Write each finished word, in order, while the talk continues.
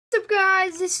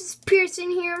guys, this is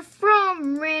Pearson here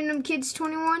from Random Kids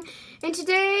 21, and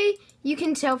today, you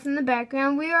can tell from the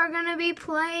background, we are going to be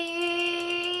playing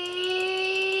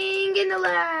in the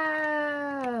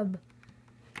lab.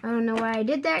 I don't know why I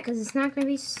did that, because it's not going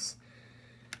to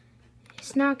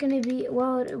be,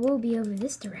 well, it will be over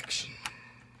this direction.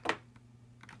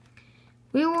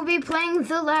 We will be playing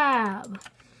the lab.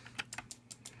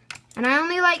 And I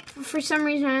only like, for some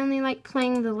reason, I only like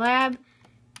playing the lab,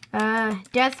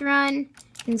 Death Run,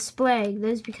 and Splag.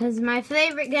 Those because of my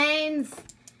favorite games.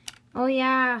 Oh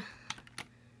yeah.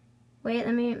 Wait,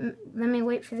 let me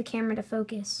wait for the camera to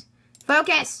focus.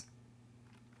 Focus!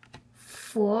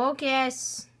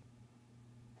 Focus!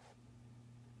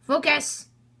 Focus!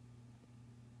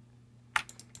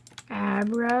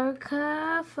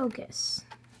 Abraca focus.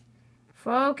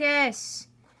 Focus!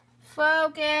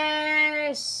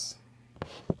 Focus!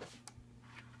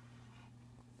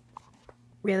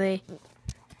 Really?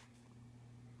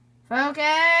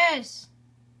 Focus!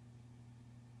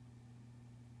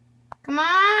 Come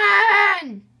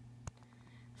on!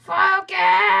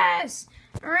 Focus!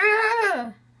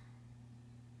 Ugh.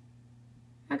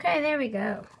 Okay, there we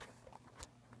go.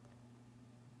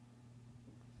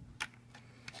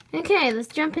 Okay, let's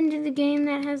jump into the game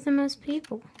that has the most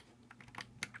people.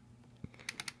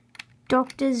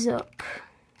 Dr. Zook.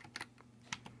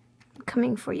 I'm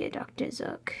coming for you, Dr.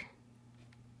 Zook.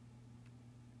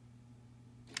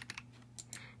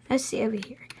 Let's see over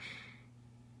here.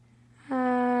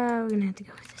 We're gonna have to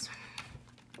go with this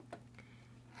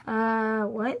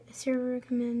one. What? The server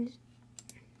recommends.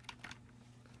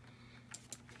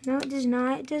 No, it does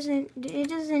not. It doesn't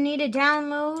need a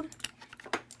download.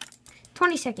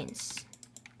 20 seconds.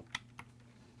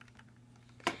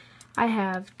 I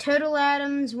have total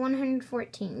atoms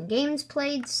 114, games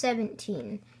played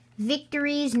 17,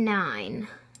 victories 9,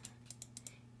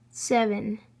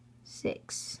 7,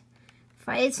 6,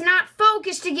 5. It's not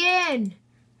focused again.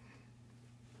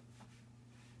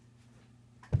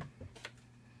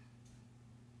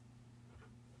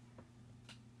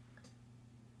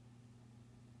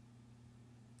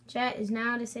 Chat is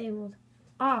now disabled.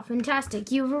 Oh,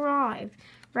 fantastic. You've arrived.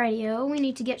 Radio, we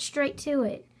need to get straight to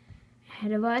it.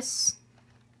 Ahead of us.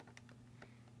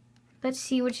 Let's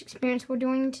see which experience we're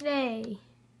doing today.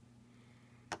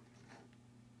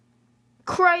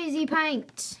 Crazy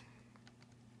Paint.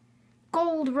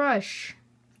 Gold Rush.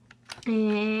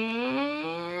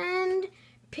 And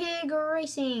Pig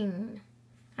Racing.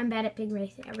 I'm bad at pig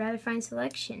racing. I'd rather find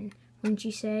selection, wouldn't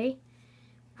you say?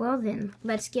 Well then,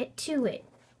 let's get to it.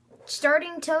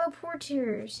 Starting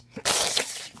teleporters.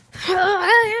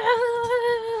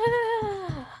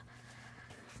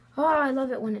 Oh, I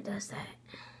love it when it does that.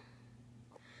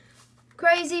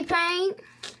 Crazy Paint.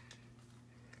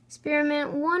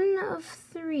 Experiment 1 of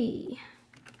 3.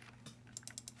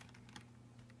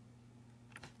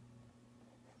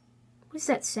 What is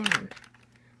that sound?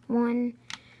 1.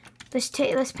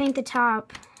 Let's paint the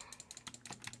top.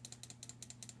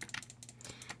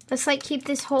 Let's like keep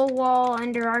this whole wall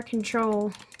under our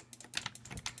control.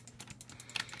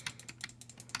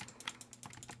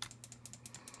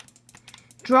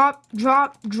 Drop,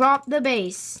 drop, drop the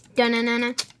base.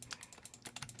 Dun-na-na-na.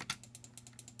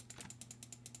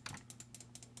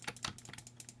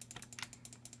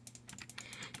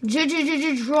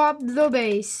 Drop the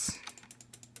base.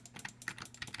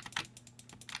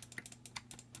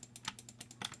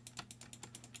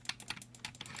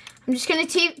 I'm just gonna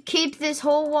keep this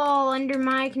whole wall under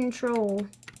my control.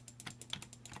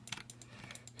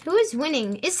 Who is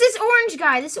winning? It's this orange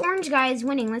guy. This orange guy is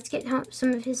winning. Let's get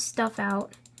some of his stuff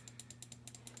out.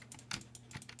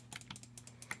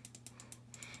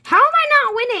 How am I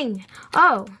not winning?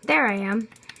 Oh, there I am.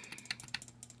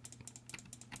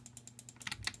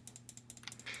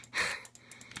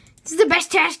 This is the best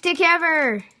tactic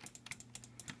ever.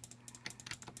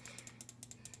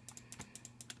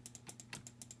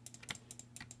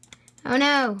 Oh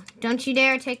no, don't you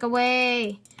dare take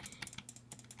away.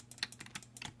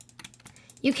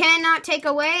 You cannot take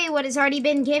away what has already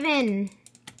been given.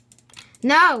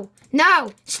 No,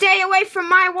 no, stay away from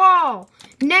my wall.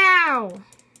 Now.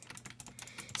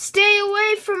 Stay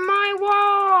away from my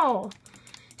wall.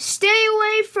 Stay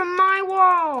away from my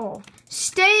wall.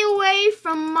 Stay away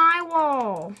from my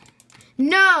wall.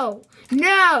 No,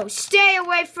 no, stay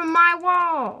away from my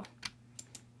wall.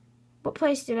 What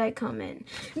place did I come in?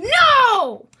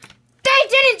 No! They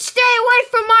didn't stay away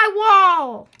from my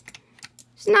wall!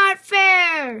 It's not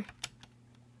fair.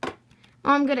 Oh,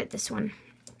 I'm good at this one.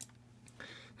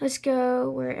 Let's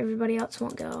go where everybody else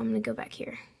won't go. I'm going to go back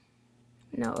here.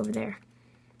 No, over there.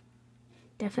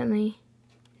 Definitely.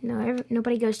 No,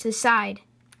 nobody goes to the side.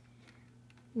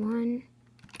 1.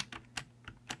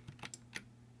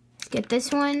 Let's get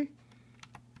this one.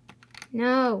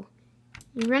 No.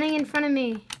 You're running in front of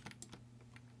me.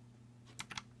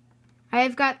 I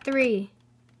have got 3.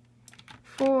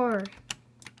 4.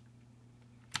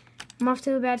 I'm off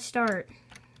to a bad start.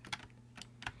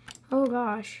 Oh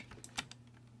gosh.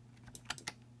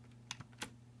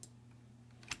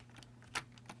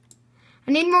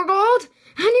 I need more gold!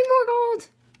 I need more gold!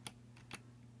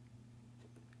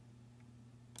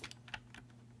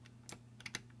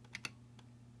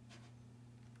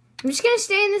 I'm just gonna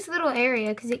stay in this little area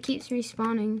because it keeps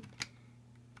respawning.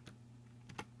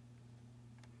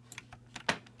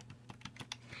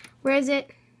 Where is it?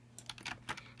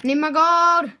 I need my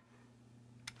gold!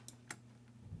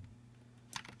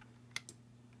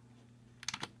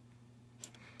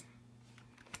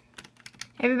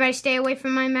 Everybody stay away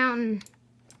from my mountain.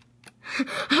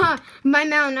 My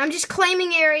mountain. I'm just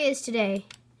claiming areas today.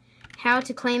 How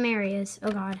to claim areas.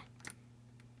 Oh god.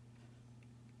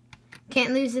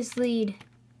 Can't lose this lead.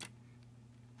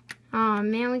 Oh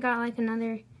man, we got like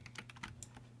another.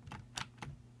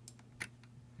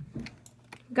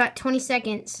 We got 20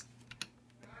 seconds.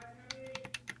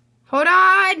 Hold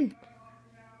on!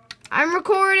 I'm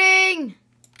recording!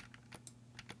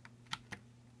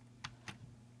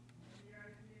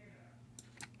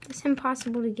 It's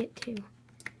impossible to get to.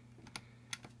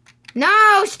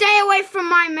 No! Stay away from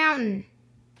my mountain!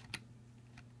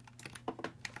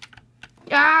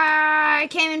 I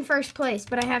came in first place,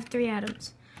 but I have 3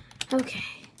 atoms. Okay.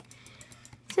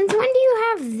 Since when do you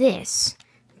have this?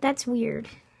 That's weird.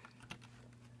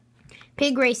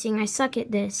 Pig racing, I suck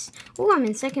at this. Oh, I'm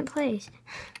in second place.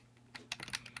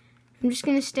 I'm just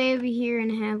gonna stay over here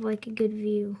and have like a good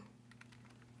view.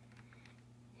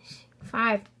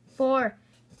 5, 4,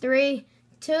 3,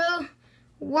 2,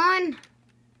 1.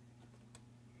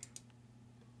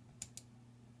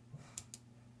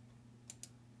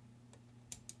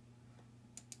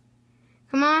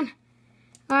 Come on.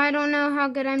 Oh, I don't know how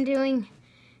good I'm doing.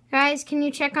 Guys, can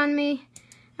you check on me?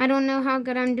 I don't know how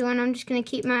good I'm doing. I'm just going to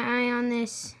keep my eye on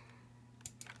this.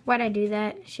 Why'd I do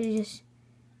that? Should have just...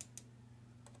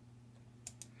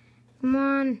 Come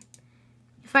on.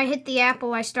 If I hit the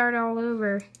apple, I start all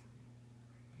over.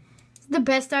 It's the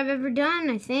best I've ever done,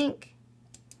 I think.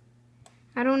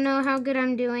 I don't know how good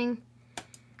I'm doing.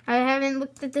 I haven't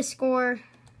looked at the score.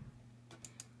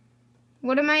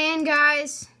 What am I in,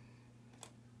 guys?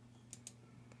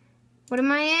 What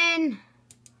am I in?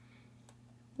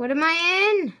 What am I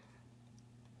in?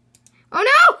 Oh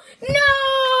no!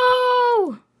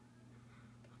 No!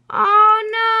 Oh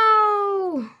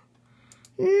no!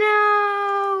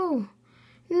 No!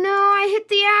 No, I hit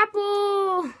the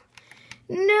apple!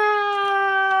 No!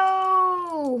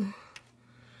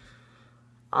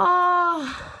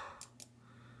 Oh!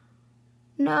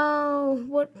 No,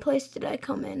 what place did I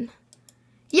come in?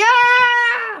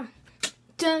 Yeah!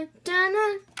 Dun, dun,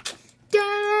 dun.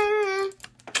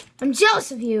 I'm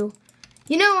jealous of you.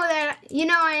 You know that. You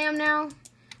know I am now.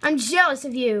 I'm jealous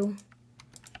of you.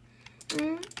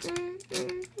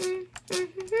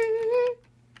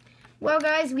 Well,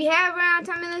 guys, we have run out of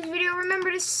time in this video.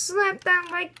 Remember to slap that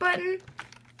like button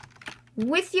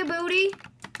with your booty.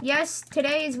 Yes,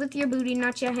 today is with your booty,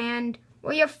 not your hand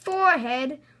or your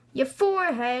forehead. Your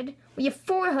forehead, or your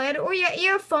forehead, or your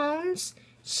earphones.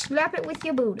 Slap it with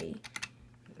your booty.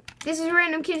 This is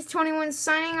Random Kids 21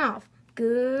 signing off.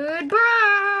 Goodbye.